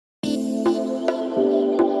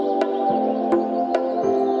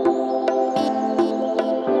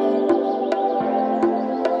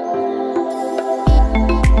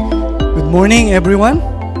Morning, everyone.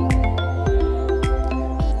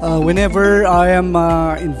 Whenever I am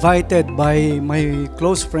invited by my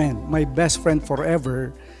close friend, my best friend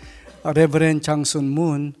forever, Reverend Changsun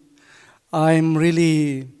Moon, I'm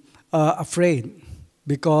really afraid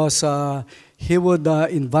because he would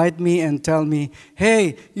invite me and tell me,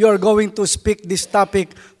 hey, you are going to speak this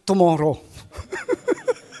topic tomorrow.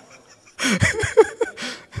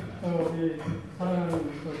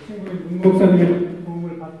 목사님의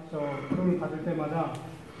도움을 받을 때마다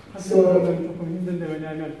한편으로는 조금 힘든데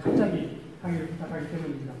왜냐하면 갑자기 강의를 부탁하기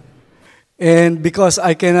때문입니다. And because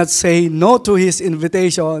I cannot say no to his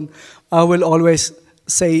invitation, I will always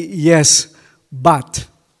say yes, but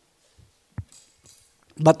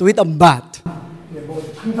with a but.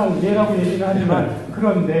 뭐 항상 예라고 얘기를 하지만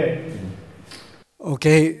그런데.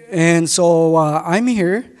 Okay, and so I'm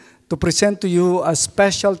here to present to you a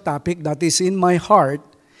special topic that is in my heart.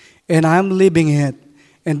 And I'm living it,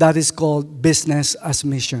 and that is called business as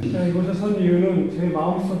mission. 이곳에 선 이유는 제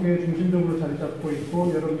마음속에 중심적으로 자리 잡고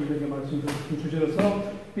있고 여러분들에게 말씀 주신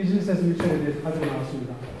주제로서 비즈니스 as 미션에 대해서 가지고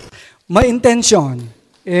나왔습니다. My intention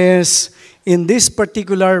is in this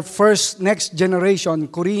particular first next generation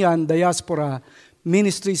Korean Diaspora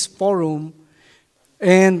Ministries Forum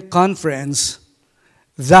and Conference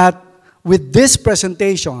that with this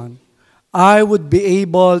presentation I would be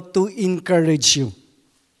able to encourage you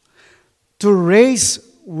to raise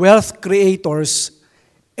wealth creators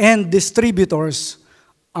and distributors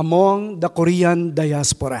among the Korean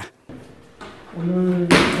diaspora. 오늘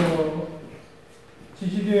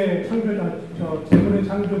지식의 창조자, 재물의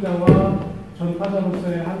창조자와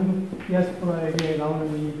전파자로서의 한국 디아스포라에게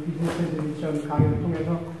나오는 이 비즈니스 미션 강의를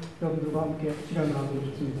통해서 여러분들과 함께 시간을 나누고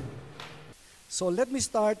싶습니다. So let me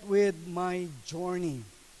start with my journey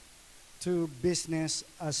to business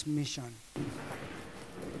as mission.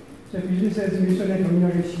 제 비즈니스 as 미션의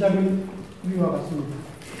경력의 시작은 위와 같습니다.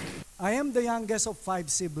 I am the youngest of 5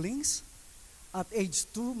 siblings. At age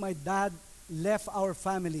 2, my dad left our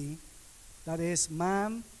family, that is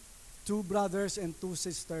mom, 2 brothers and 2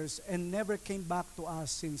 sisters, and never came back to us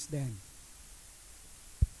since then.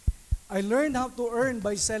 I learned how to earn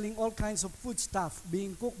by selling all kinds of food stuff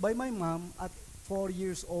being cooked by my mom at 4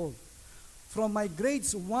 years old. From my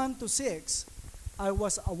grades 1 to 6, I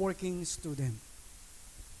was a working student.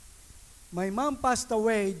 My mom passed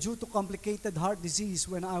away due to complicated heart disease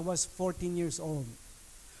when I was 14 years old.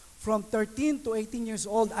 From 13 to 18 years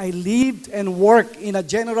old, I lived and worked in a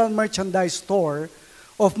general merchandise store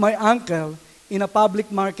of my uncle in a public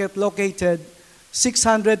market located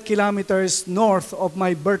 600 kilometers north of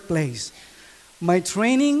my birthplace. My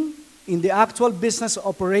training in the actual business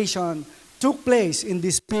operation took place in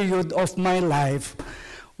this period of my life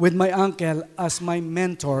with my uncle as my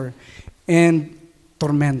mentor and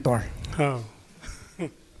tormentor. Oh.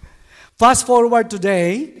 Fast forward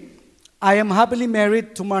today, I am happily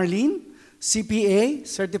married to Marlene, CPA,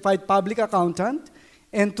 certified public accountant,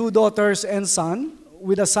 and 2 daughters and son,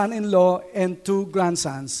 with a son-in-law and 2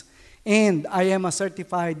 grandsons. And I am a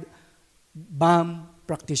certified BAM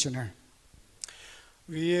practitioner.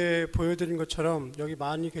 위에 보여드린 것처럼 여기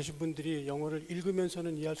많이 계신 분들이 영어를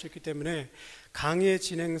읽으면서는 이해할 수 있기 때문에 강의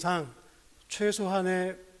진행상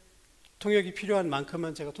최소한의 통역이 필요한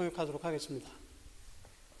만큼만 제가 통역하도록 하겠습니다.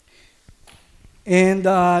 And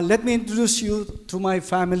let me introduce you to my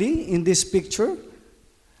family in this picture.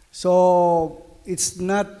 So it's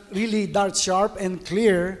not really dark, sharp, and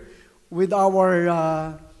clear with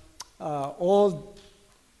our old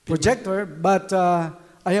projector, but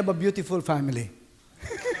I have a beautiful family.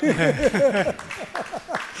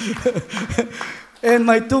 And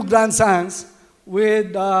my 2 grandsons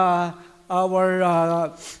with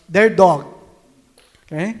their dog,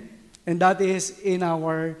 okay, and that is in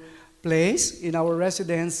our place, in our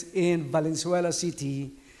residence in Valenzuela City,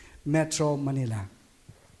 Metro Manila.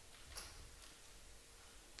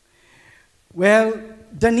 Well,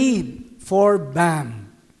 the need for BAM.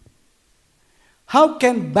 How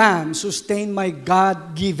can BAM sustain my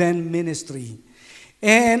God-given ministry?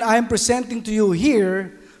 And I'm presenting to you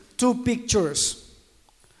here 2 pictures.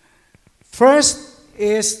 First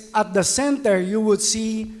is at the center, you would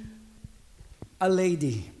see a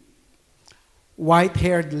lady,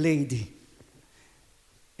 white-haired lady.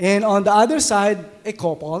 And on the other side, a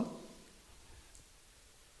couple.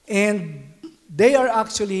 And they are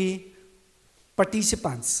actually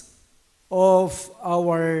participants of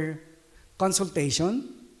our consultation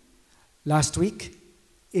last week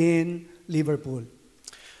in Liverpool.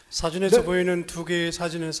 사진에서 보이는 2개의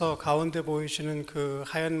사진에서 가운데 보이시는 그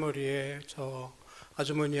하얀 머리의 저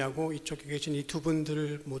아주머니하고 이쪽에 계신 이 2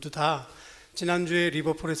 분들 모두 다 지난주에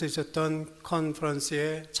리버풀에서 있었던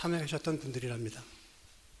컨퍼런스에 참여하셨던 분들이랍니다.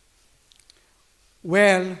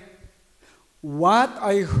 Well, what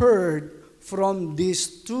I heard from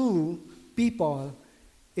these two people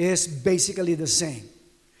is basically the same.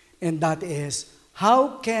 And that is,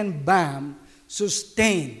 how can BAM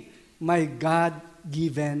sustain my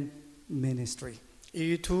God-given ministry?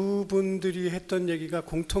 이 두 분들이 했던 얘기가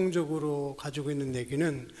공통적으로 가지고 있는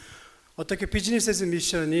얘기는 어떻게 비즈니스 애즈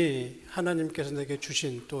미션이 하나님께서 내게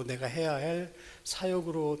주신 또 내가 해야 할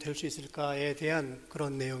사역으로 될 수 있을까에 대한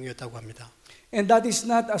그런 내용이었다고 합니다. And that is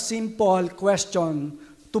not a simple question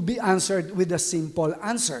to be answered with a simple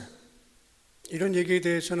answer. 이런 얘기에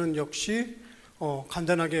대해서는 역시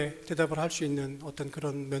간단하게 대답을 할 수 있는 어떤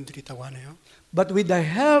그런 면들이 있다고 하네요. But with the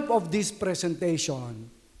help of this presentation,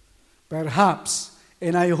 perhaps,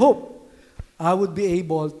 and I hope, I would be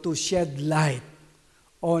able to shed light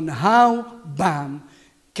on how BAM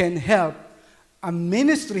can help a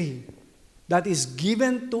ministry that is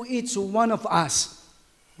given to each one of us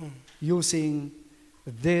using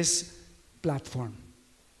this platform.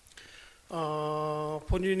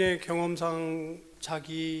 본인의 경험상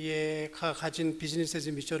자기가 가진 비즈니스 애즈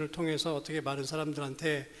미션을 통해서 어떻게 많은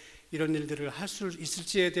사람들한테 이런 일들을 할 수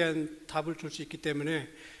있을지에 대한 답을 줄 수 있기 때문에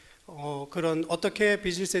그런 어떻게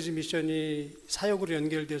비즈니스 애즈 미션이 사역으로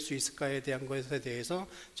연결될 수 있을까에 대한 것에 대해서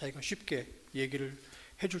자기가 쉽게 얘기를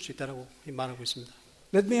해줄 수 있다고 말하고 있습니다.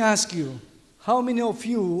 Let me ask you, how many of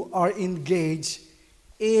you are engaged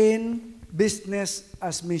in business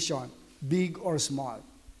as mission, big or small?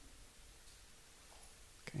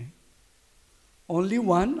 Okay. Only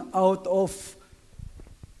one out of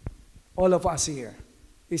all of us here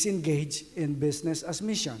is engaged in business as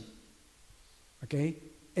mission. Okay?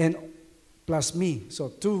 And plus me, so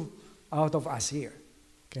 2 out of us here.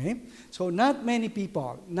 Okay? So not many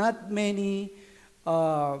people, not many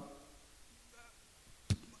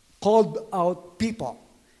called out people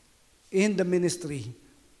in the ministry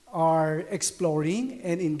are exploring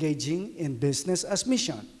and engaging in business as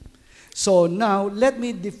mission. So now let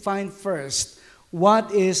me define first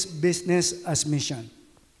what is business as mission.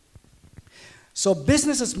 So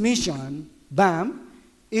business as mission, BAM,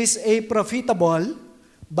 is a profitable,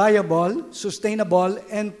 viable, sustainable,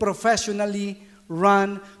 and professionally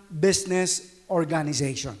run business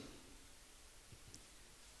organization.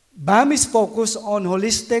 BAM is focused on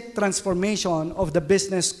holistic transformation of the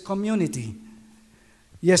business community.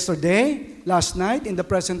 Yesterday, last night, in the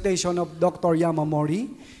presentation of Dr. Yamamori,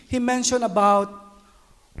 he mentioned about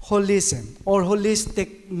holism or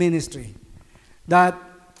holistic ministry. That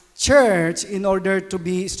church, in order to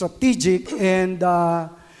be strategic and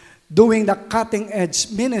doing the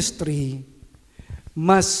cutting-edge ministry,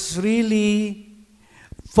 must really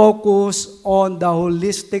focus on the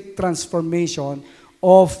holistic transformation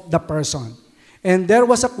of the person. And there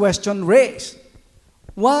was a question raised.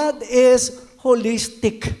 What is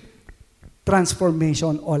holistic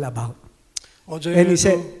transformation all about? And he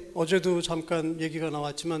said, 어제도 잠깐 얘기가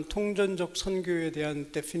나왔지만 통전적 선교에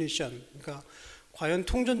대한 definition, 그러니까 과연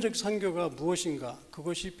통전적 선교가 무엇인가,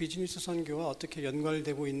 그것이 비즈니스 선교와 어떻게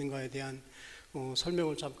연관되고 있는가에 대한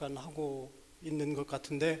설명을 잠깐 하고 있는 것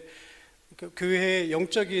같은데, 교회의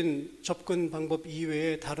영적인 접근 방법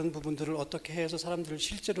이외에 다른 부분들을 어떻게 해서 사람들을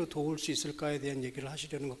실제로 도울 수 있을까에 대한 얘기를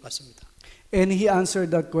하시려는 것 같습니다. And he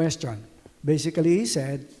answered that question. Basically, he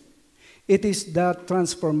said, it is the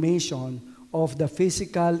transformation of the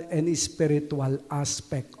physical and spiritual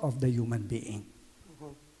aspect of the human being.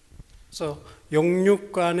 그래서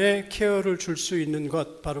영육간의 케어를 줄 수 있는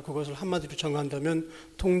것, 바로 그것을 한마디로 정한다면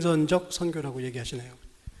통전적 선교라고 얘기하시네요.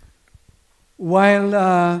 While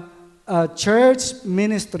church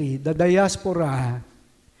ministry, the diaspora,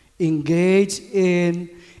 engaged in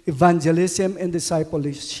evangelism and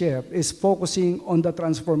discipleship, is focusing on the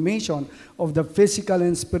transformation of the physical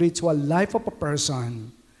and spiritual life of a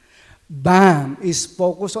person. BAM is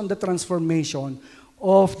focused on the transformation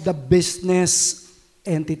of the business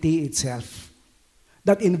entity itself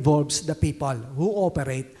that involves the people who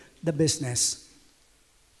operate the business.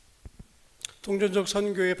 통전적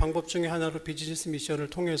선교의 방법 중에 하나로 비즈니스 미션을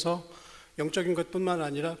통해서 영적인 것뿐만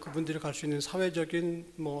아니라 그분들이 갈 수 있는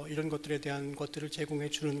사회적인 이런 것들에 대한 것들을 제공해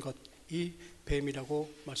주는 것이 BAM이라고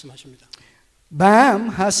말씀하십니다. BAM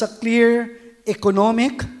has a clear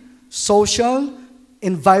economic, social,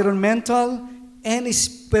 environmental, and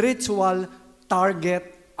spiritual target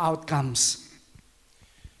outcomes.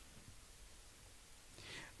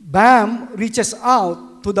 BAM reaches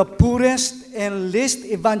out to the poorest and least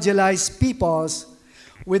evangelized peoples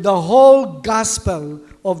with the whole gospel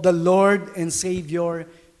of the Lord and Savior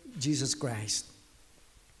Jesus Christ.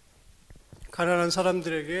 가난한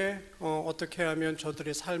사람들에게 어떻게 하면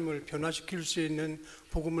저들의 삶을 변화시킬 수 있는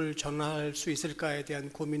복음을 전할 수 있을까에 대한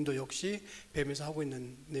고민도 역시 뱀에서 하고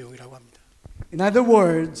있는 내용이라고 합니다. In other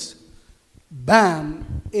words,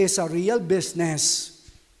 BAM is a real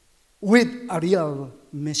business with a real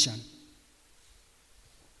mission.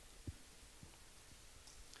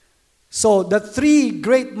 So the three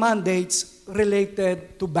great mandates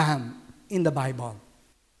related to BAM in the Bible.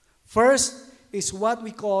 First is what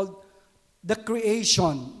we call the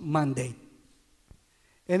creation mandate.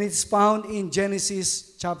 And it's found in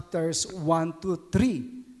Genesis chapters 1 to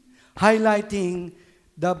 3, highlighting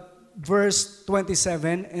the verse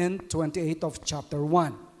 27 and 28 of chapter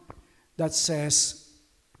 1 that says,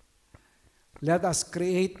 "Let us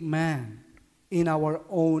create man in our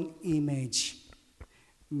own image.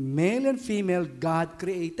 Male and female, God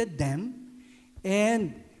created them,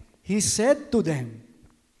 and He said to them,"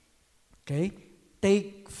 okay,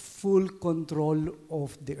 "take full control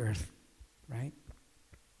of the earth," right?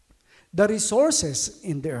 The resources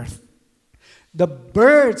in the earth, the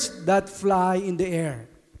birds that fly in the air,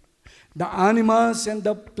 the animals and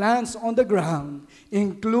the plants on the ground,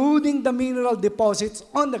 including the mineral deposits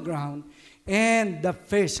on the ground, and the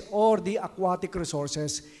fish or the aquatic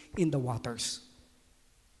resources in the waters.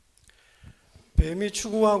 뱀이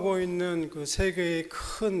추구하고 있는 그 세계의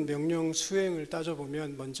큰 명령 수행을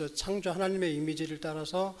따져보면 먼저 창조 하나님의 이미지를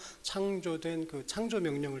따라서 창조된 그 창조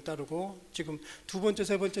명령을 따르고, 지금 두 번째,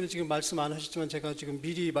 세 번째는 지금 말씀 안 하셨지만 제가 지금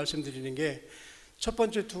미리 말씀드리는 게 첫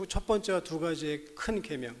번째와 두 가지의 큰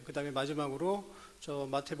계명, 그 다음에 마지막으로 저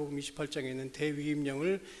마태복음 28장에 있는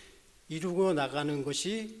대위임령을 이루고 나가는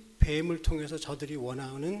것이 뱀을 통해서 저들이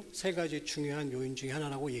원하는 세 가지 중요한 요인 중에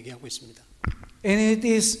하나라고 얘기하고 있습니다. And it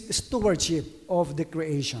is stewardship of the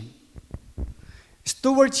creation.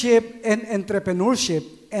 Stewardship and entrepreneurship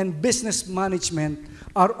and business management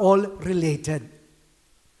are all related,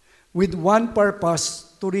 with one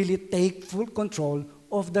purpose: to really take full control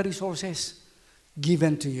of the resources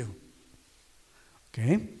given to you.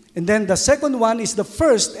 Okay? And then the second one is the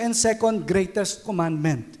first and second greatest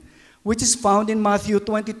commandment, which is found in Matthew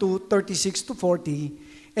 22, 36 to 40,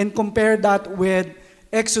 and compare that with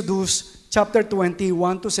Exodus chapter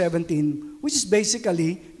 21 to 17, which is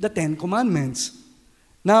basically the 10 commandments.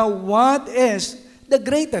 Now, what is the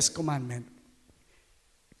greatest commandment?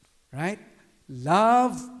 Right?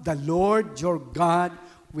 Love the Lord your God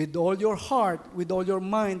with all your heart, with all your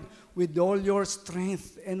mind, with all your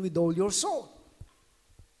strength, and with all your soul.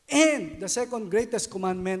 And the second greatest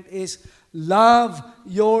commandment is love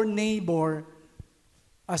your neighbor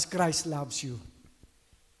as Christ loves you.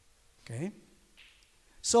 Okay?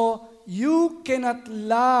 So, you cannot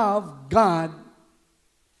love God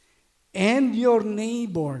and your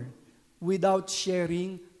neighbor without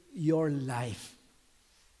sharing your life,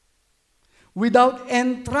 without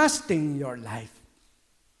entrusting your life,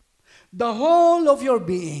 the whole of your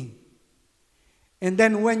being. And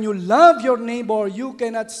then when you love your neighbor, you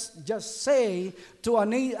cannot just say to a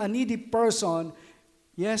needy person,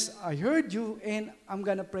 "Yes, I heard you and I'm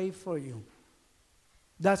going to pray for you."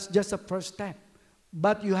 That's just a first step.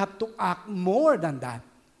 But you have to act more than that.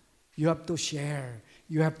 You have to share.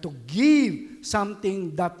 You have to give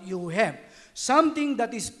something that you have. Something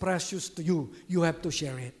that is precious to you. You have to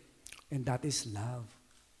share it. And that is love.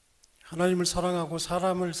 하나님을 사랑하고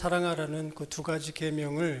사람을 사랑하라는 그 두 가지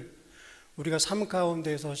계명을 우리가 삶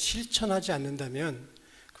가운데에서 실천하지 않는다면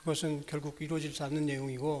그것은 결국 이루어지지 않는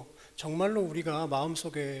내용이고, 정말로 우리가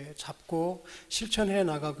마음속에 잡고 실천해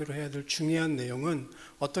나가기로 해야 될 중요한 내용은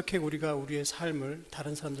어떻게 우리가 우리의 삶을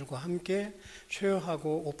다른 사람들과 함께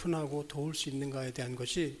쉐어하고 오픈하고 도울 수 있는가에 대한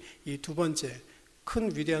것이 이 두 번째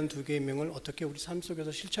큰 위대한 두 계명을 어떻게 우리 삶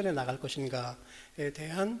속에서 실천해 나갈 것인가에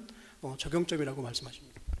대한 적용점이라고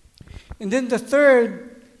말씀하십니다. And then the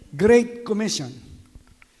third Great Commission.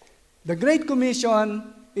 The Great Commission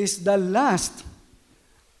is the last,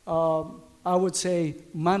 I would say,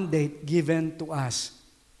 mandate given to us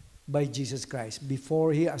by Jesus Christ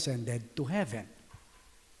before He ascended to heaven.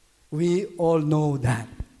 We all know that,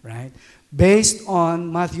 right? Based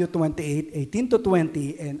on Matthew 28, 18 to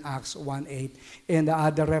 20, and Acts 1:8, and the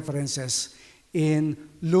other references in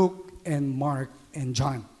Luke and Mark and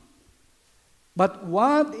John. But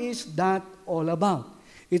what is that all about?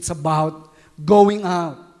 It's about going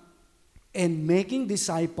out and making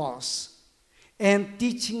disciples and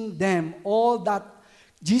teaching them all that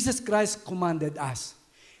Jesus Christ commanded us.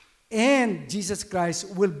 And Jesus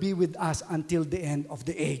Christ will be with us until the end of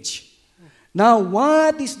the age. Now,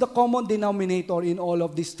 what is the common denominator in all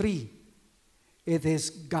of these three? It is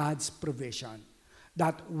God's provision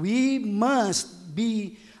that we must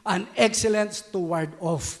be an excellent steward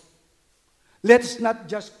of. Let's not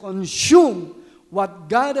just consume what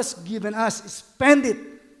God has given us, spend it,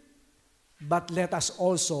 but let us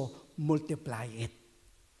also multiply it.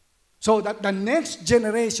 So that the next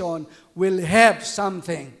generation will have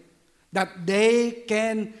something that they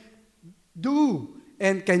can do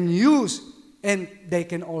and can use, and they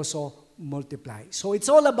can also multiply. So it's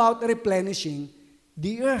all about replenishing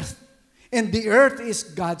the earth. And the earth is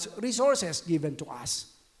God's resources given to us.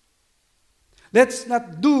 Let's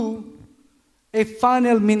not do a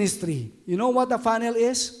funnel ministry. You know what a funnel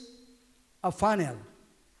is? A funnel.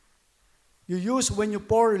 You use when you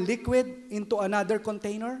pour liquid into another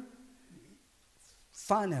container.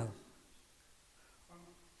 Funnel.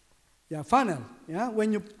 Yeah, funnel. Yeah,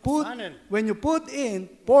 when you pour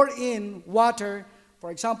in water,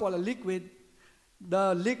 for example, a liquid,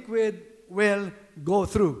 the liquid will go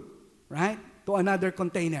through, right, to another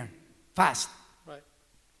container fast. Right.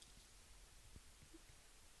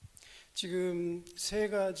 지금 세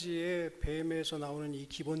가지의 뱀에서 나오는 이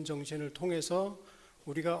기본 정신을 통해서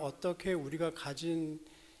우리가 어떻게 우리가 가진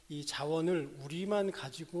이 자원을 우리만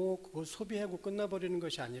가지고 그걸 소비하고 끝나버리는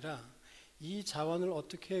것이 아니라 이 자원을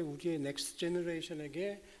어떻게 우리의 넥스트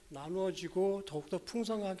제너레이션에게 나누어지고 더욱더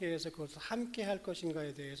풍성하게 해서 그것을 함께 할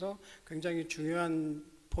것인가에 대해서 굉장히 중요한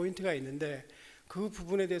포인트가 있는데, 그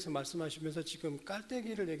부분에 대해서 말씀하시면서 지금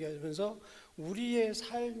깔때기를 얘기하면서 우리의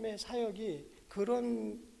삶의 사역이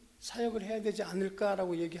그런 사역을 해야 되지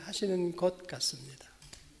않을까라고 얘기하시는 것 같습니다.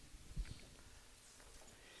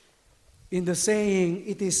 In the saying,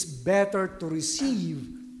 it is better to receive,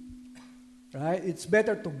 right? It's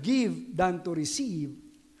better to give than to receive.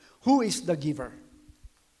 Who is the giver?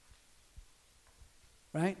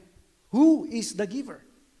 Right? Who is the giver?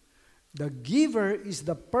 The giver is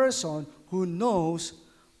the person who knows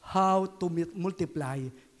how to multiply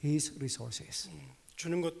his resources.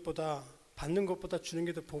 주는 것보다 받는 것보다 주는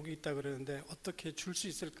게 더 복이 있다 그러는데 어떻게 줄 수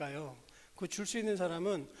있을까요? 그 줄 수 있는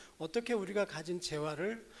사람은 어떻게 우리가 가진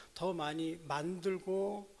재화를 더 많이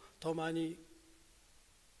만들고 더 많이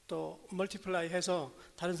또 멀티플라이 해서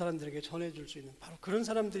다른 사람들에게 전해줄 수 있는 바로 그런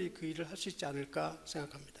사람들이 그 일을 할 수 있지 않을까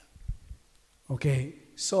생각합니다. Okay,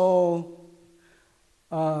 so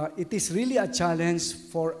it is really a challenge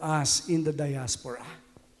for us in the diaspora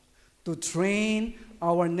to train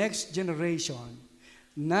our next generation,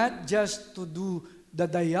 not just to do the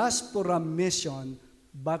diaspora mission,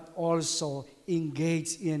 but also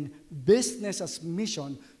engage in business as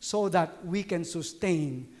mission so that we can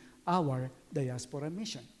sustain our diaspora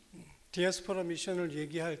mission. 디아스포라 미션을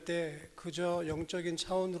얘기할 때 그저 영적인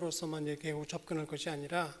차원으로서만 얘기하고 접근할 것이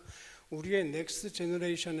아니라 우리의 넥스트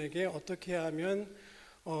제너레이션에게 어떻게 하면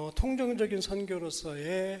통정적인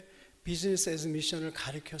선교로서의 비즈니스 에즈 미션을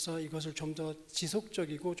가리켜서 이것을 좀 더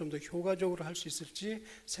지속적이고 좀 더 효과적으로 할 수 있을지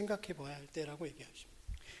생각해 봐야 할 때라고 얘기하십니다.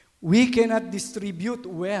 We cannot distribute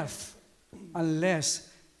wealth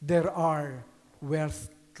unless there are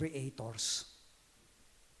wealth creators.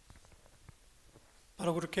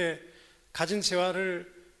 바로 그렇게 가진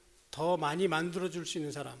재화를 더 많이 만들어 줄 수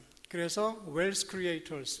있는 사람, 그래서 wealth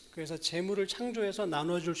creators, 그래서 재물을 창조해서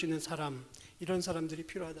나눠 줄 수 있는 사람, 이런 사람들이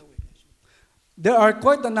필요하다고 얘기하십니다. There are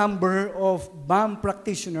quite a number of BAM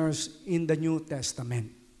practitioners in the New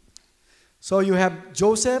Testament. So you have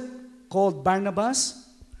Joseph, called Barnabas,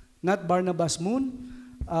 not Barnabas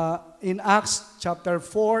Moon, in Acts chapter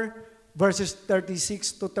 4, verses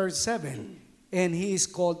 36 to 37, and he is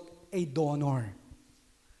called a donor.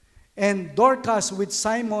 And Dorcas with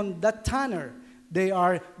Simon the tanner, they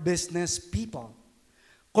are business people.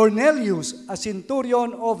 Cornelius, a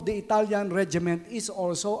centurion of the Italian regiment, is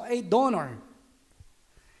also a donor.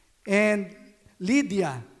 And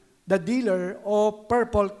Lydia, the dealer of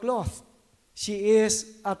purple cloth, she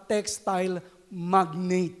is a textile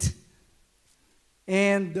magnate.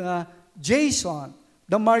 And Jason,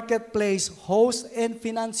 the marketplace host and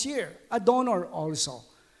financier, a donor also.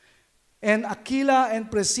 And Aquila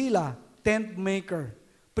and Priscilla, tent maker,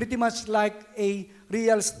 pretty much like a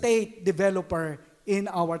real estate developer in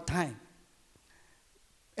our time.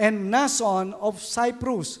 And Nason of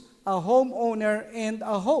Cyprus, a homeowner and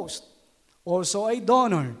a host, also a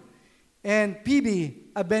donor. And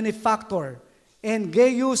Phoebe, a benefactor. And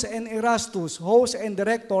Gaius and Erastus, host and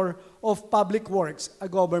director of public works, a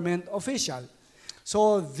government official.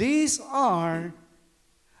 So these are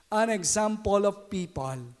an example of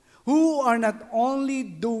people who are not only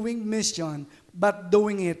doing mission, but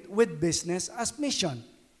doing it with business as mission.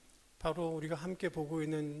 바로 우리가 함께 보고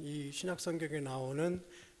있는 이 신약성경에 나오는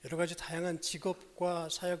여러 가지 다양한 직업과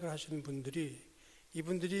사역을 하시는 분들이,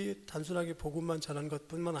 이분들이 단순하게 복음만 전한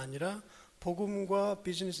것뿐만 아니라 복음과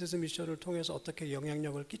비즈니스 미션을 통해서 어떻게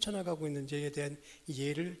영향력을 끼쳐나가고 있는지에 대한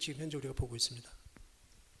예를 지금 현재 우리가 보고 있습니다.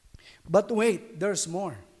 But wait, there's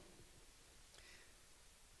more.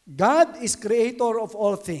 God is creator of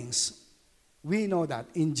all things. We know that.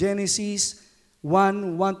 In Genesis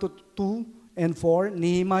 1:1-2 and 4,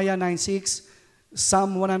 Nehemiah 9:6,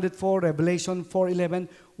 Psalm 104, Revelation 4:11,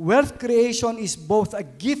 wealth creation is both a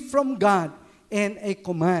gift from God and a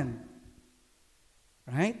command.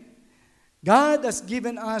 Right? God has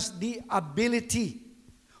given us the ability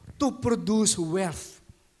to produce wealth.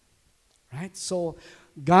 Right? So,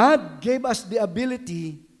 God gave us the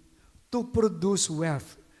ability to produce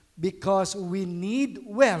wealth because we need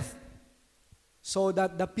wealth so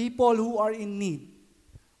that the people who are in need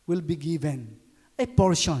will be given a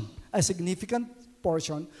portion, a significant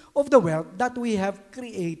portion of the wealth that we have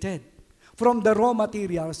created from the raw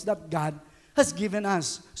materials that God has given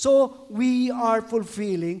us. So we are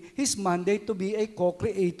fulfilling His mandate to be a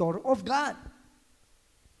co-creator of God.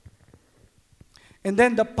 And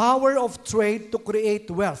then the power of trade to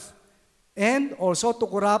create wealth and also to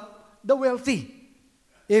corrupt the wealthy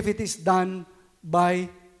if it is done by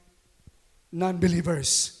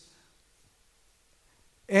non-believers.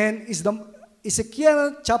 And is the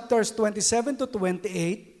Ezekiel chapters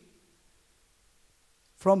 27-28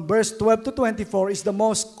 from verse 12-24 is the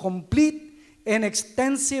most complete and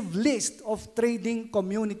extensive list of trading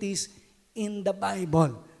communities in the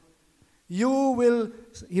Bible. You will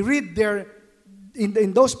read there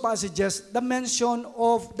in those passages the mention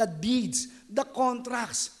of the deeds, the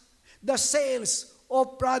contracts, the sales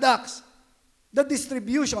of products, the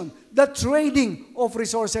distribution, the trading of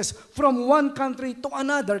resources from one country to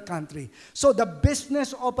another country. So the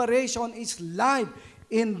business operation is live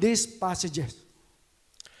in these passages.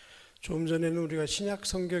 조금 전에는 우리가 신약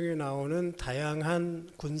성경에 나오는 다양한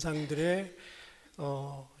군상들의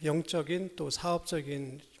영적인 또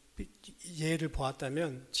사업적인 예를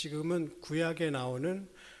보았다면 지금은 구약에 나오는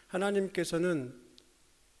하나님께서는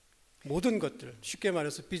모든 것들, 쉽게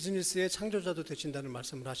말해서 비즈니스의 창조자도 되신다는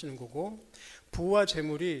말씀을 하시는 거고, 부와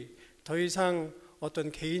재물이 더 이상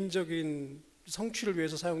어떤 개인적인 성취를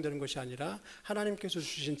위해서 사용되는 것이 아니라 하나님께서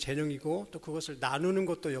주신 재능이고 또 그것을 나누는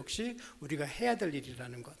것도 역시 우리가 해야 될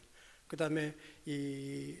일이라는 것. 그 다음에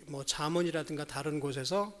이 잠언이라든가 다른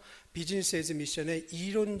곳에서 비즈니스 에즈 미션의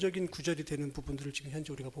이론적인 구절이 되는 부분들을 지금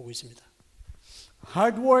현재 우리가 보고 있습니다.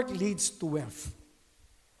 Hard work leads to wealth.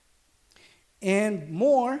 And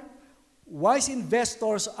more, wise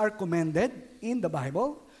investors are commended in the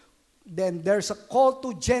Bible. Then there's a call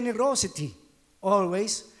to generosity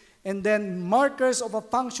always. And then markers of a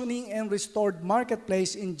functioning and restored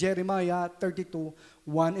marketplace in Jeremiah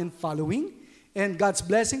 32:1 and following. And God's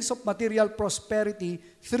blessings of material prosperity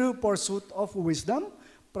through pursuit of wisdom,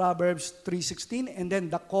 Proverbs 3:16, and then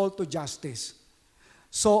the call to justice.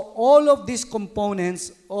 So all of these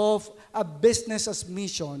components of a business as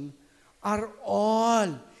mission are all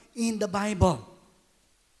in the Bible.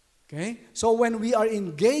 Okay? So when we are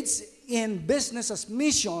engaged in business as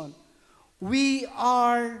mission, we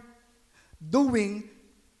are doing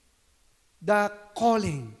the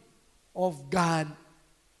calling of God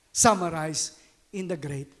summarized in the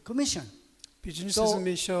Great Commission. 비즈니스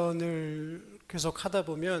미션을 계속 하다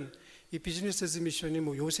보면 이 비즈니스 미션이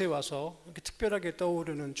요새 와서 이렇게 특별하게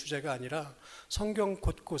떠오르는 주제가 아니라 성경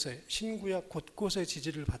곳곳에, 신구약 곳곳에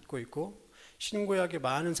지지를 받고 있고 신구약의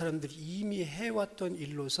많은 사람들이 이미 해왔던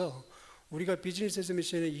일로서 우리가 비즈니스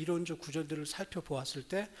미션의 이론적 구절들을 살펴보았을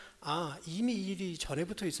때 이미 이 일이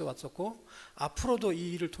전에부터 있어 왔었고 앞으로도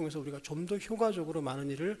이 일을 통해서 우리가 좀 더 효과적으로 많은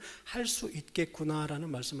일을 할 수 있겠구나라는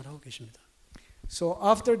말씀을 하고 계십니다. So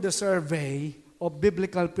after the survey of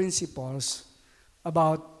biblical principles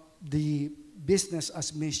about the business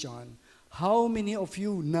as mission, how many of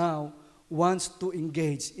you now wants to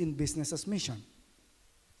engage in business as mission?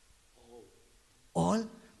 All?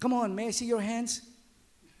 Come on, may I see your hands?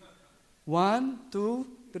 1, 2,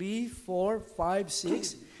 3, 4, 5,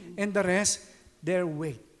 6, and the rest, they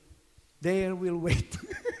will wait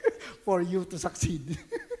for you to succeed.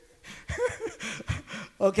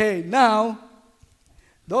 Okay, now,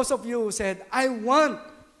 those of you who said, I want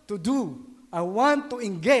to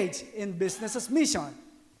engage in business as mission.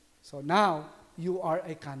 So now, you are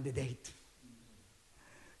a candidate.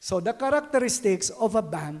 So the characteristics of a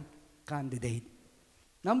BAM candidate.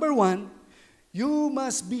 Number 1, you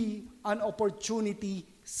must be an opportunity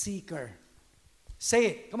seeker. Say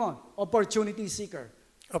it, come on, opportunity seeker.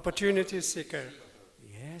 Opportunity seeker.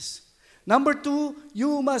 Yes. Number 2,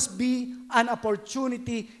 you must be an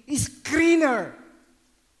opportunity screener.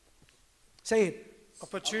 Say it.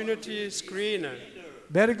 Opportunity screener.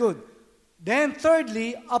 Very good. Then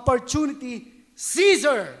thirdly, opportunity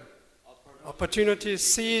seeker. Opportunity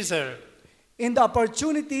seeker. In the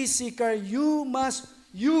opportunity seeker, you must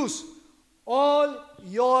use all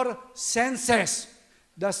your senses.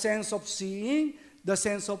 The sense of seeing, the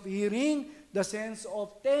sense of hearing, the sense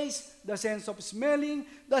of taste, the sense of smelling,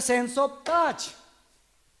 the sense of touch.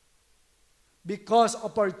 Because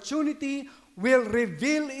opportunity will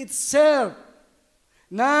reveal itself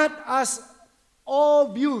not as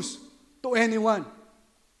obvious to anyone.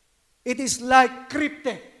 It is like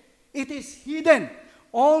cryptic. It is hidden.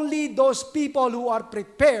 Only those people who are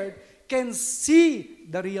prepared can see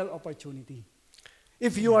the real opportunity.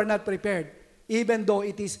 If you are not prepared, even though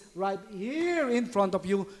it is right here in front of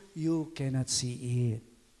you, you cannot see it.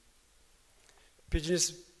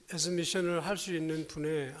 비즈니스 에스 미션을 할 수 있는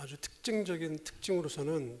분의 아주 특징적인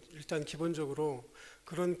특징으로서는 일단 기본적으로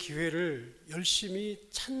그런 기회를 열심히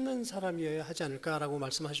찾는 사람이어야 하지 않을까라고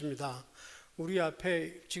말씀하십니다. 우리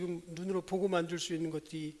앞에 지금 눈으로 보고 만질 수 있는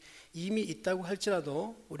것이 이미 있다고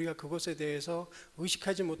할지라도 우리가 그것에 대해서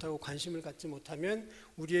의식하지 못하고 관심을 갖지 못하면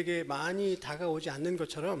우리에게 많이 다가오지 않는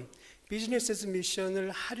것처럼 비즈니스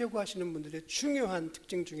미션을 하려고 하시는 분들의 중요한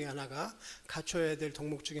특징 중에 하나가 갖춰야 될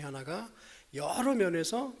덕목 중에 하나가 여러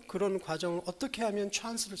면에서 그런 과정을 어떻게 하면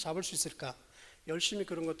찬스를 잡을 수 있을까 열심히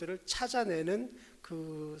그런 것들을 찾아내는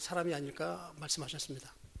그 사람이 아닐까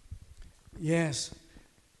말씀하셨습니다. Yes.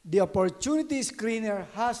 The opportunity screener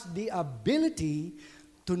has the ability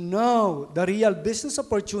to know the real business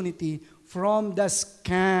opportunity from the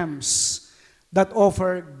scams that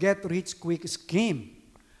offer get-rich-quick scheme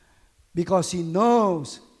because he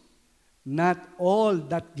knows not all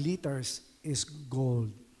that glitters is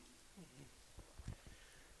gold.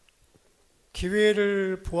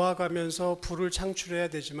 기회를 보아가면서 불을 창출해야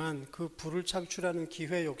되지만 그 불을 창출하는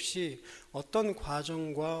기회 역시 어떤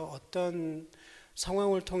과정과 어떤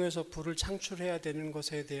상황을 통해서 불을 창출해야 되는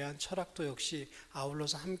것에 대한 철학도 역시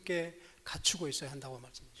아울러서 함께 갖추고 있어야 한다고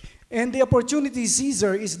말씀드립니다. And the opportunity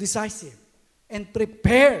seizer is decisive and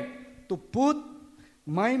prepared to put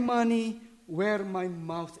my money where my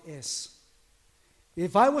mouth is.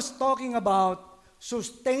 If I was talking about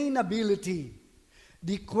sustainability,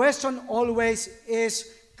 the question always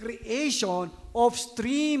is creation of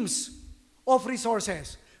streams of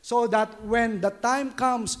resources so that when the time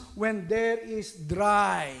comes when there is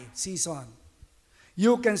dry season,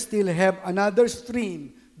 you can still have another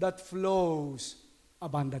stream that flows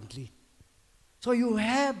abundantly. So you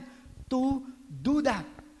have to do that.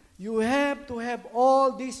 You have to have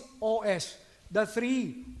all these OS, the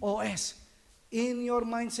 3 OS, in your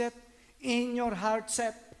mindset, in your heart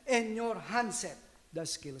set, and your handset, the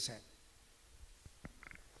skill set.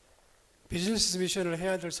 비즈니스 미션을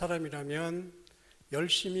해야 될 사람이라면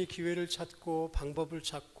열심히 기회를 찾고 방법을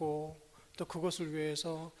찾고 또 그것을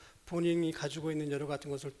위해서 본인이 가지고 있는 여러 같은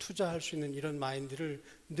것을 투자할 수 있는 이런 마인드를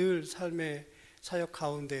늘 삶의 사역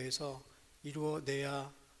가운데에서 이루어내야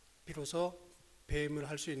비로소 배임을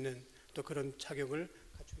할 수 있는 또 그런 자격을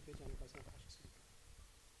갖추게 되지 않을까 생각하셨습니다.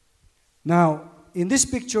 Now, in this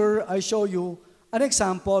picture, I show you an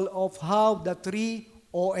example of how the 3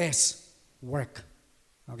 OS work.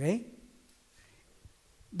 Okay?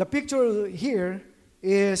 The picture here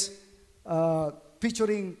is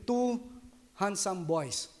featuring 2 handsome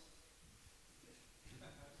boys.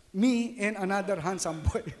 Me and another handsome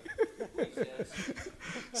boy.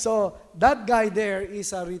 So that guy there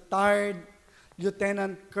is a retired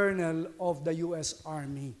lieutenant colonel of the U.S.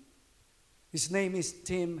 Army. His name is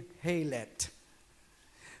Tim Haylett.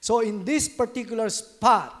 So in this particular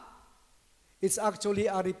spot, it's actually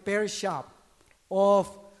a repair shop of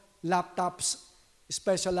laptops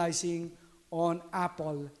specializing on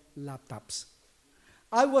Apple laptops.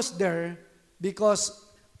 I was there because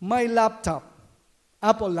my laptop,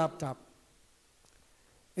 Apple laptop,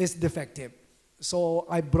 is defective. So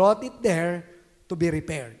I brought it there to be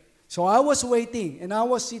repaired. So I was waiting and I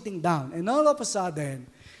was sitting down, and all of a sudden,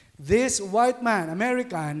 this white man,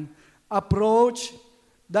 American, approached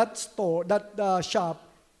that store, that shop,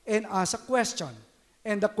 and asked a question.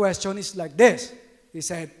 And the question is like this. He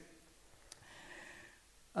said,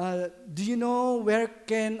 do you know where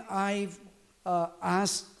can I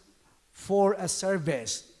ask for a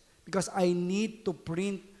service? Because I need to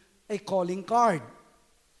print a calling card.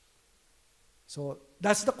 So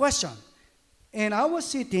that's the question. And I was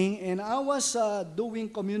sitting and I was doing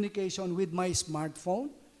communication with my smartphone.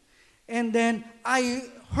 And then I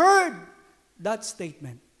heard that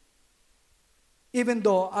statement. Even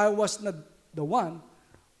though I was not the one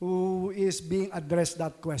who is being addressed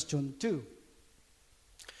that question to.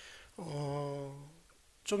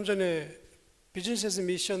 좀 전에 비즈니스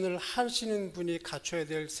미션을 하시는 분이 갖춰야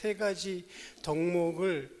될 세 가지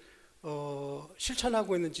덕목을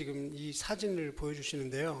실천하고 있는 지금 이 사진을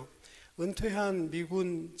보여주시는데요. 은퇴한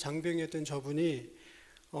미군 장병이었던 저분이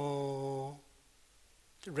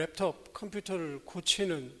랩톱 컴퓨터를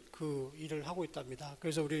고치는 그 일을 하고 있답니다.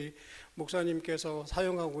 그래서 우리 목사님께서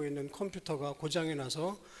사용하고 있는 컴퓨터가 고장이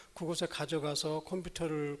나서 그곳에 가져가서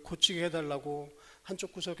컴퓨터를 고치게 해달라고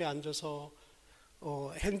한쪽 구석에 앉아서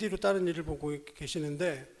핸디로 다른 일을 보고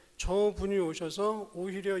계시는데, 저분이 오셔서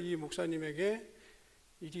오히려 이 목사님에게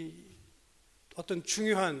어떤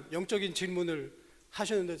중요한 영적인 질문을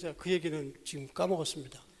하셨는데 제가 그 얘기는 지금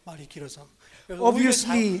까먹었습니다. 말이 길어서.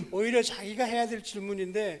 오히려 자기가 해야 될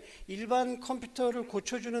질문인데 일반 컴퓨터를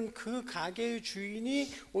고쳐주는 그 가게의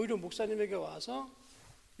주인이 오히려 목사님에게 와서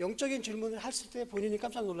영적인 질문을 했을 때 본인이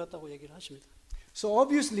깜짝 놀랐다고 얘기를 하십니다. So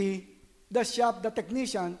obviously, the shop, the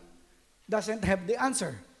technician, doesn't have the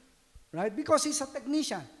answer, right? Because he's a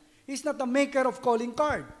technician. He's not the maker of calling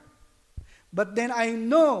card. But then I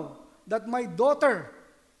know that my daughter,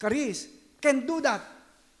 Caris, can do that,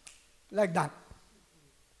 like that,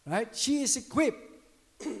 right? She is equipped.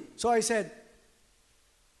 So I said,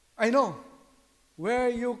 I know where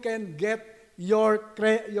you can get your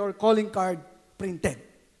calling card printed.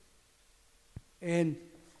 And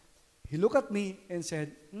he looked at me and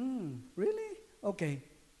said, really? Okay.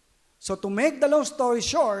 So to make the long story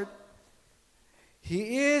short,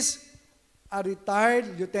 he is a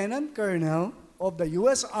retired lieutenant colonel of the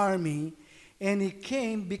U.S. Army, and he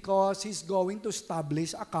came because he's going to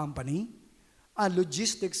establish a company, a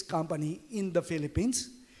logistics company in the Philippines,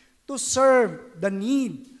 to serve the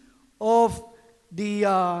need of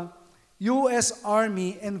the U.S.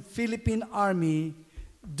 Army and Philippine Army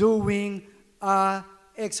doing a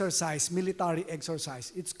exercise, military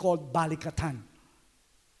exercise. It's called Balikatan.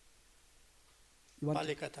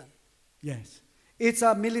 Balikatan. Yes. It's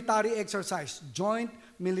a military exercise, joint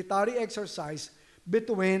military exercise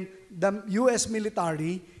between the U.S.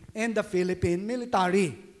 military and the Philippine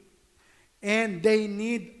military. And they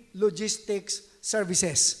need logistics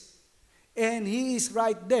services. And he is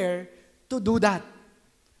right there to do that.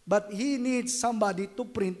 But he needs somebody to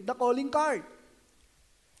print the calling card.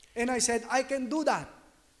 And I said, I can do that.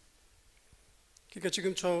 그러니까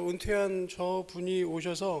지금 저 은퇴한 저 분이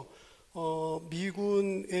오셔서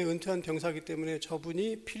미군에 은퇴한 병사이기 때문에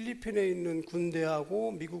저분이 필리핀에 있는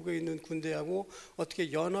군대하고 미국에 있는 군대하고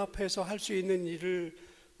어떻게 연합해서 할 수 있는 일을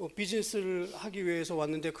비즈니스를 하기 위해서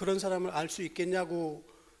왔는데 그런 사람을 알 수 있겠냐고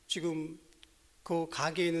지금 그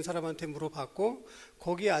가게에 있는 사람한테 물어봤고,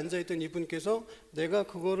 거기에 앉아있던 이분께서 내가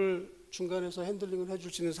그거를 중간에서 핸들링을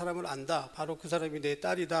해줄 수 있는 사람을 안다, 바로 그 사람이 내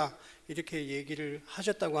딸이다, 이렇게 얘기를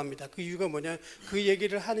하셨다고 합니다. 그 이유가 뭐냐, 그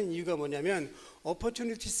얘기를 하는 이유가 뭐냐면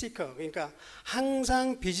opportunity seeker, 그러니까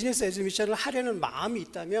항상 비즈니스 애즈 미션을 하려는 마음이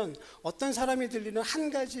있다면 어떤 사람이 들리는 한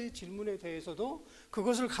가지 질문에 대해서도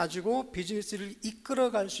그것을 가지고 비즈니스를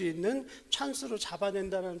이끌어갈 수 있는 찬스로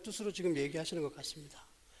잡아낸다는 뜻으로 지금 얘기하시는 것 같습니다.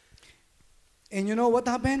 And you know what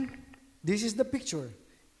happened? This is the picture.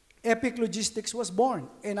 Epic Logistics was born,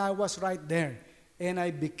 and I was right there, and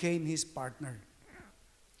I became his partner.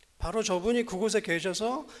 바로 저분이 그곳에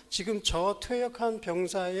계셔서 지금 저 퇴역한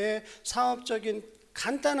병사의 사업적인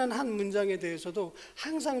간단한 한 문장에 대해서도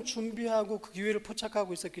항상 준비하고 그 기회를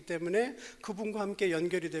포착하고 있었기 때문에 그분과 함께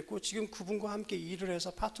연결이 됐고, 지금 그분과 함께 일을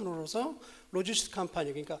해서 파트너로서 로지스틱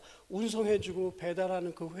컴퍼니, 그러니까 운송해주고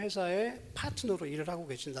배달하는 그 회사의 파트너로 일을 하고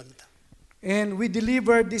계신답니다. And we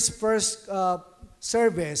delivered this first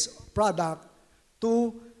service product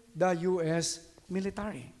to the U.S.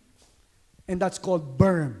 military. And that's called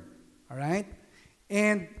BERM, all right?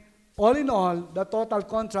 And all in all, the total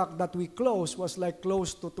contract that we closed was like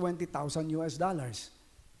close to $20,000 US.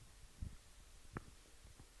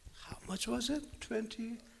 How much was it?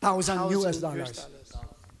 $20,000 US.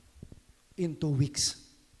 In 2 weeks.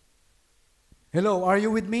 Hello, are you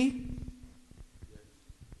with me?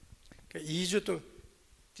 2주 동안.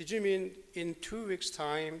 Did you mean in 2 weeks'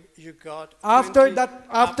 time you got? After that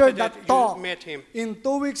talk, you met him. in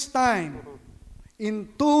 2 weeks' time, in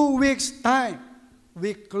 2 weeks' time,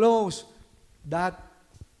 we closed that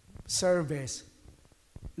service,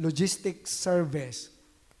 logistics service,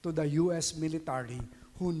 to the U.S. military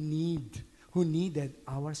who needed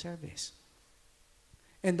our service,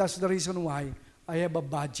 and that's the reason why I have a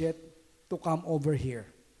budget to come over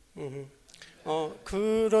here.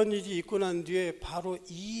 그런 일이 있고 난 뒤에 바로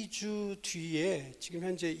 2주 뒤에 지금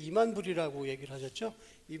현재 2만 불이라고 얘기를 하셨죠.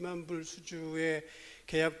 2만 불 수주의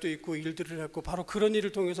계약도 있고 일들을 했고 바로 그런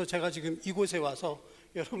일을 통해서 제가 지금 이곳에 와서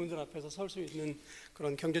여러분들 앞에서 설 수 있는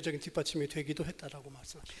그런 경제적인 뒷받침이 되기도 했다라고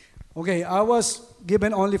말씀하십니다. Okay, I was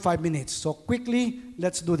given only 5 minutes. So quickly,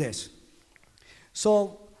 let's do this.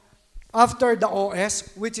 So after the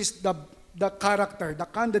OS, which is the character the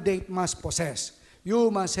candidate must possess,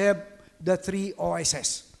 you must have the 3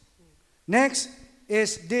 OSs. Next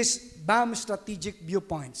is this BAM strategic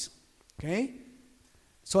viewpoints. Okay?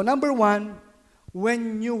 So number 1,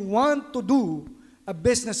 when you want to do a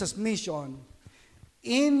business mission,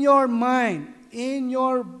 in your mind, in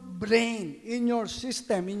your brain, in your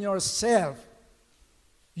system, in yourself,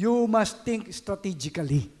 you must think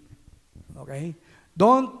strategically. Okay?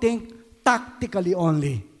 Don't think tactically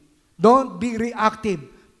only. Don't be reactive.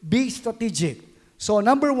 Be strategic. So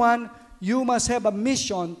number 1, you must have a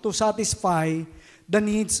mission to satisfy the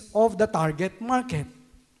needs of the target market.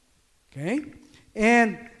 Okay?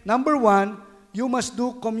 And number 1, you must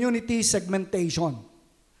do community segmentation.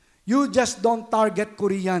 You just don't target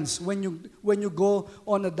Koreans when you go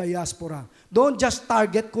on a diaspora. Don't just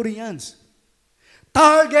target Koreans.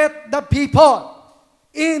 Target the people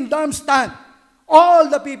in Darmstadt. All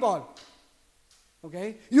the people.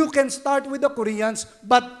 Okay? You can start with the Koreans,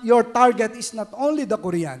 but your target is not only the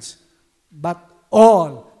Koreans, but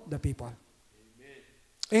all the people.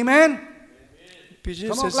 Amen?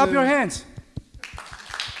 Come on, clap your hands.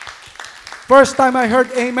 First time I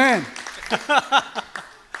heard amen.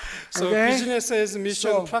 So Okay? 비즈니스에서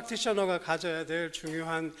미션 So- 프랙티셔너가 가져야 될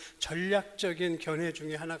중요한 전략적인 견해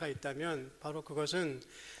중에 하나가 있다면 바로 그것은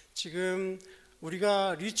지금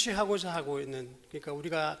우리가 리치하고자 하고 있는, 그러니까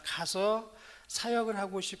우리가 가서 사역을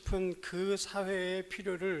하고 싶은 그 사회의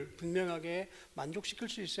필요를 분명하게 만족시킬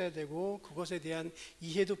수 있어야 되고 그것에 대한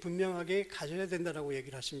이해도 분명하게 가져야 된다라고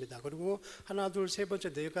얘기를 하십니다. 그리고 하나, 둘, 세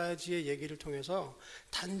번째, 4가지의 얘기를 통해서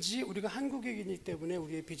단지 우리가 한국인이기 때문에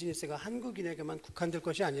우리의 비즈니스가 한국인에게만 국한될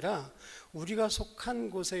것이 아니라 우리가 속한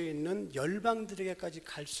곳에 있는 열방들에게까지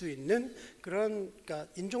갈 수 있는 그런, 그러니까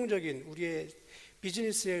인종적인 우리의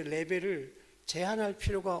비즈니스의 레벨을 제한할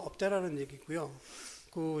필요가 없다라는 얘기고요.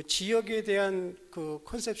 그 지역에 대한 그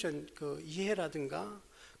컨셉션, 그 이해라든가,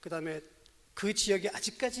 그 다음에 그 지역이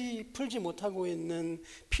아직까지 풀지 못하고 있는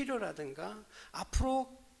필요라든가,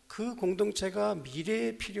 앞으로 그 공동체가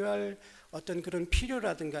미래에 필요할 어떤 그런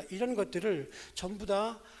필요라든가 이런 것들을 전부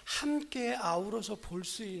다 함께 아우러서 볼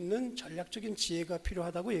수 있는 전략적인 지혜가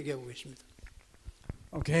필요하다고 얘기하고 계십니다.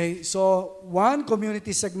 Okay, so 1,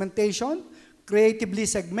 community segmentation. Creatively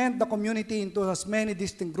segment the community into as many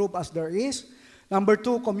distinct groups as there is. Number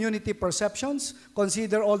 2, community perceptions.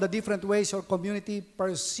 Consider all the different ways your community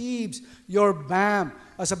perceives your BAM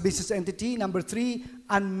as a business entity. Number 3,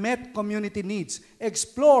 unmet community needs.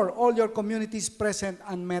 Explore all your community's present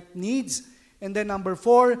unmet needs. And then number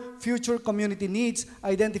 4, future community needs.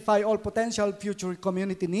 Identify all potential future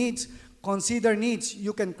community needs. Consider needs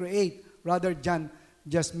you can create rather than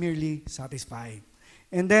just merely satisfy.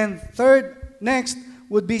 And then next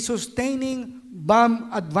would be sustaining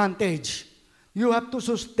BAM advantage. You have to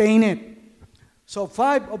sustain it. So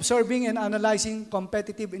 5, observing and analyzing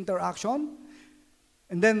competitive interaction.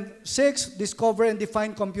 And then 6, discover and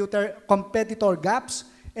define competitor gaps.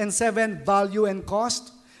 And 7, value and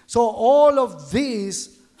cost. So all of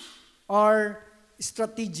these are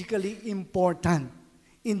strategically important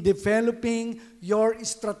in developing your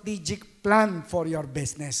strategic plan for your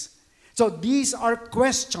business. So these are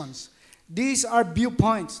questions. These are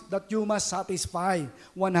viewpoints that you must satisfy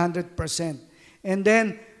 100%. And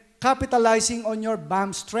then capitalizing on your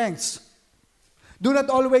BAM strengths. Do not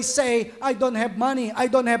always say, I don't have money, I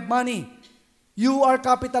don't have money. You are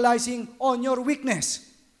capitalizing on your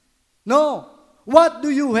weakness. No. What do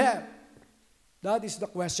you have? That is the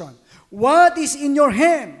question. What is in your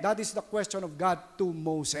hand? That is the question of God to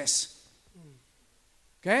Moses.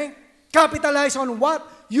 Okay? Capitalize on what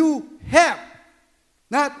you have,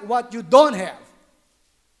 not what you don't have.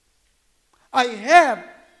 I have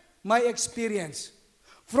my experience.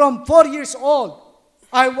 From 4 years old,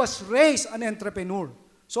 I was raised an entrepreneur.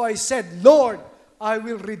 So I said, Lord, I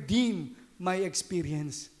will redeem my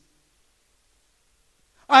experience.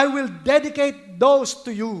 I will dedicate those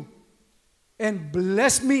to you and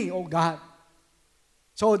bless me, oh God,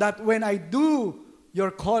 so that when I do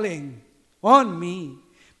your calling on me,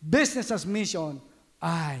 business as mission,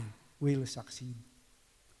 I will succeed.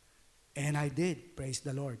 And I did, praise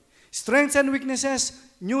the Lord. Strengths and weaknesses,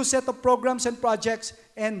 new set of programs and projects,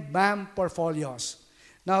 and BAM portfolios.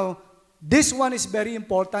 Now, this one is very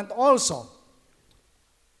important also.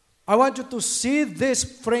 I want you to see this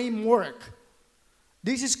framework.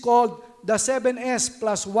 This is called the 7S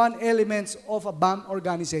plus 1 elements of a BAM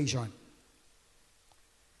organization.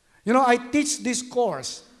 You know, I teach this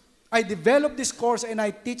course. I developed this course and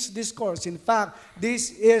I teach this course. In fact,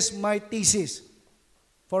 this is my thesis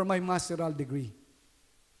for my master's degree.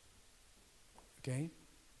 Okay?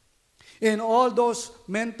 And all those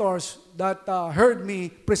mentors that heard me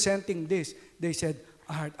presenting this, they said,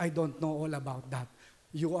 Art, I don't know all about that.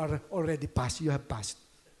 You are already passed. You have passed.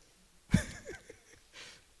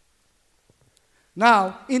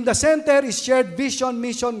 Now, in the center is shared vision,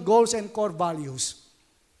 mission, goals, and core values.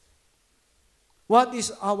 What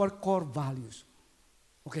is our core values?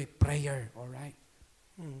 Okay, prayer, all right.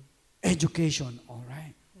 Education, all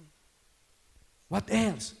right. What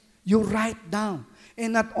else? You write down.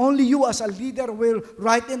 And not only you as a leader will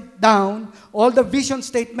write it down, all the vision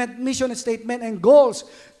statement, mission statement, and goals.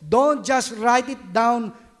 Don't just write it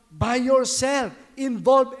down by yourself.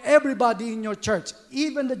 Involve everybody in your church.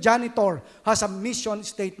 Even the janitor has a mission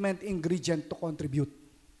statement ingredient to contribute.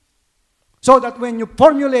 So that when you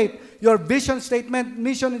formulate your vision statement,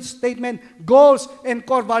 mission statement, goals, and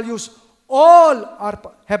core values, all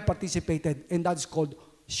have participated. And that's called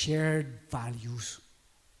shared values.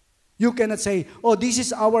 You cannot say, oh, this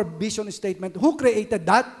is our vision statement. Who created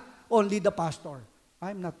that? Only the pastor.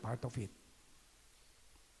 I'm not part of it.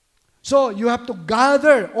 So you have to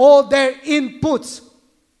gather all their inputs.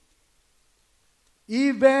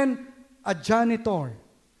 Even a janitor,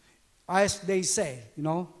 as they say,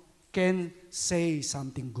 can say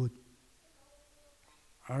something good.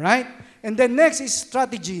 All right? And then next is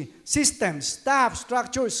strategy, systems, staff,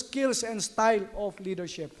 structure, skills, and style of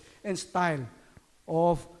leadership and style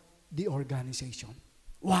of the organization.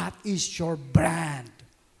 What is your brand?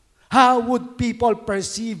 How would people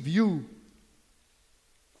perceive you?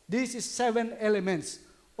 This is 7 elements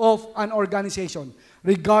of an organization,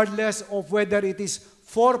 regardless of whether it is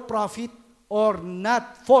for profit or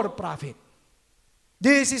not for profit.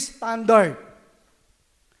 This is standard.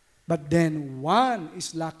 But then one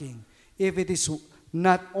is lacking if it is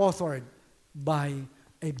not authored by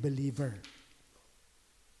a believer.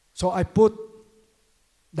 So I put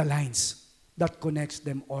the lines that connects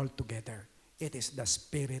them all together. It is the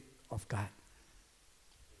Spirit of God.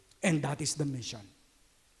 And that is the mission.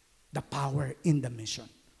 The power in the mission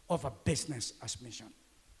of a business as mission.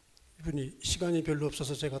 이분이 시간이 별로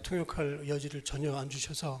없어서 제가 통역할 여지를 전혀 안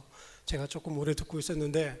주셔서 제가 조금 오래 듣고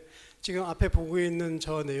있었는데 지금 앞에 보고 있는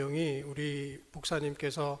저 내용이 우리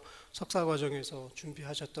목사님께서 석사과정에서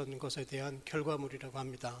준비하셨던 것에 대한 결과물이라고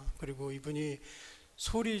합니다. 그리고 이분이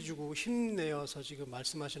소리 주고 힘내어서 지금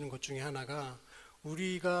말씀하시는 것 중에 하나가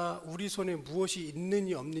우리 손에 무엇이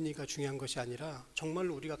있느니 없느니가 중요한 것이 아니라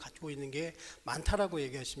정말로 우리가 가지고 있는 게 많다라고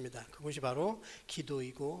얘기하십니다. 그것이 바로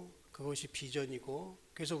기도이고 그것이 비전이고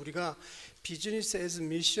그래서 우리가 비즈니스 애즈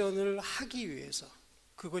미션을 하기 위해서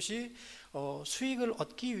그것이 수익을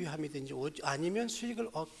얻기 위함이든지 아니면 수익을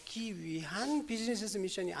얻기 위한 비즈니스 애즈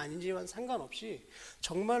미션이 아닌지와 상관없이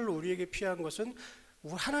정말로 우리에게 필요한 것은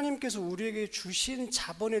하나님께서 우리에게 주신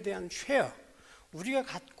자본에 대한 쉐어 우리가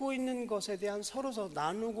갖고 있는 것에 대한 서로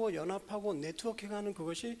나누고 연합하고 네트워킹하는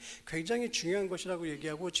그것이 굉장히 중요한 것이라고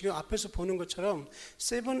얘기하고 지금 앞에서 보는 것처럼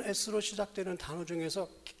 7S로 시작되는 단어 중에서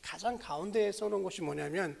가장 가운데에 써놓은 것이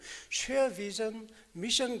뭐냐면 Share Vision,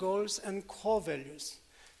 Mission Goals and Core Values.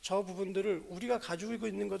 저 부분들을 우리가 가지고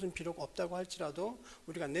있는 것은 비록 없다고 할지라도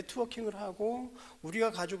우리가 네트워킹을 하고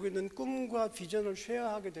우리가 가지고 있는 꿈과 비전을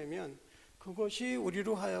쉐어하게 되면 그것이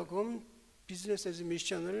우리로 하여금 비즈니스 애즈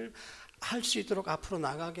미션을 할 수 있도록 앞으로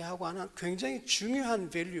나가게 하고 하는 굉장히 중요한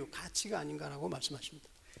밸류, 가치가 아닌가라고 말씀하십니다.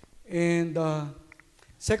 And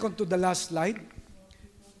second to the last slide,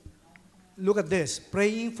 look at this,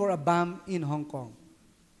 praying for a bomb in Hong Kong.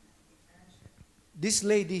 This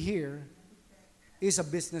lady here is a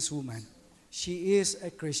businesswoman. She is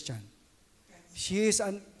a Christian. She is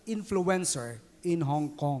an influencer in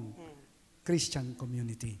Hong Kong Christian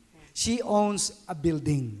community. She owns a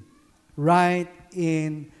building right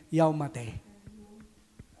in Yamamori.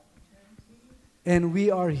 And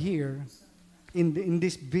we are here in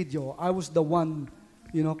this video. I was the one,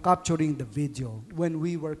 capturing the video when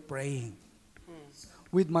we were praying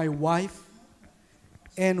with my wife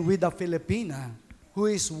and with a Filipina who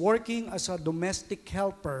is working as a domestic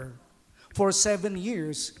helper for 7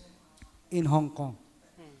 years in Hong Kong.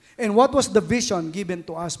 And what was the vision given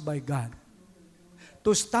to us by God?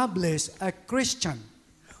 To establish a Christian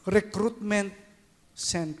recruitment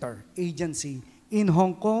center, agency in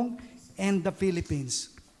Hong Kong and the Philippines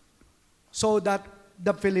so that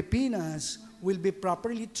the Filipinas will be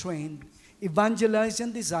properly trained, evangelized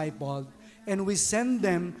and discipled, and we send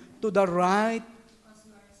them to the right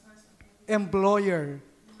employer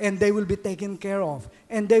and they will be taken care of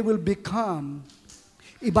and they will become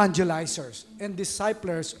evangelizers and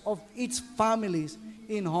disciplers of each families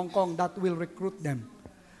in Hong Kong that will recruit them.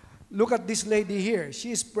 Look at this lady here.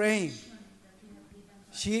 She is praying.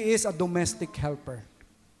 She is a domestic helper.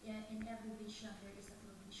 In every vision, there is a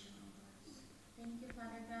provision of us. Thank you,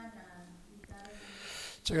 Father God.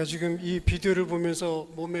 제가 지금 이 비디오를 보면서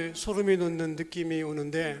몸에 소름이 돋는 느낌이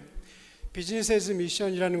오는데 비즈니스 애즈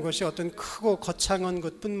미션이라는 것이 어떤 크고 거창한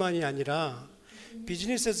것뿐만이 아니라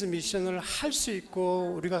비즈니스 애즈 미션을 할 수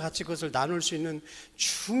있고 우리가 같이 그것을 나눌 수 있는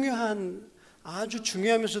중요한 아주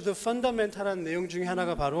중요하면서도 펀더멘탈한 내용 중에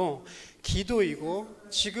하나가 바로 기도이고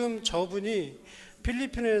지금 저분이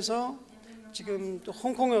필리핀에서 지금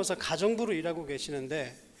홍콩에 와서 가정부로 일하고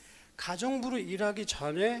계시는데 가정부로 일하기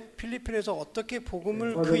전에 필리핀에서 어떻게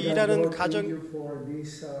복음을 그 일하는 가정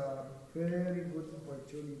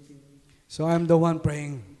So I'm the one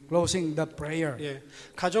praying, closing the prayer. 예,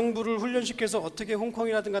 가정부를 훈련시켜서 어떻게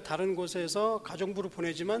홍콩이라든가 다른 곳에서 가정부를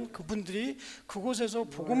보내지만 그분들이 그곳에서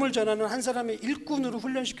복음을 전하는 한 사람의 일꾼으로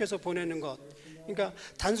훈련시켜서 보내는 것. 그러니까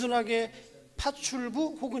단순하게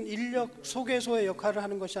파출부 혹은 인력 소개소의 역할을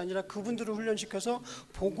하는 것이 아니라 그분들을 훈련시켜서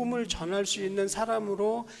복음을 전할 수 있는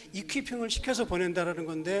사람으로 이퀴핑을 시켜서 보낸다라는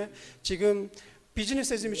건데 지금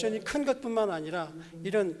비즈니스 애즈 미션이 큰 것뿐만 아니라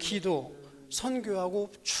이런 기도,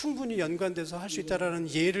 선교하고 충분히 연관돼서 할 수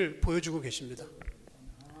있다라는 예를 보여주고 계십니다.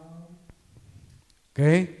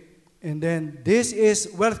 Okay? And then this is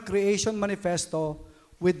Wealth Creation Manifesto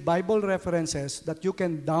with Bible references that you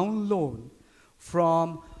can download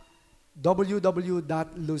from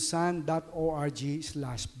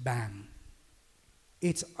www.lusan.org/bam.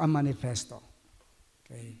 It's a manifesto.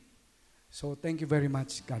 Okay? So thank you very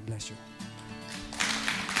much. God bless you.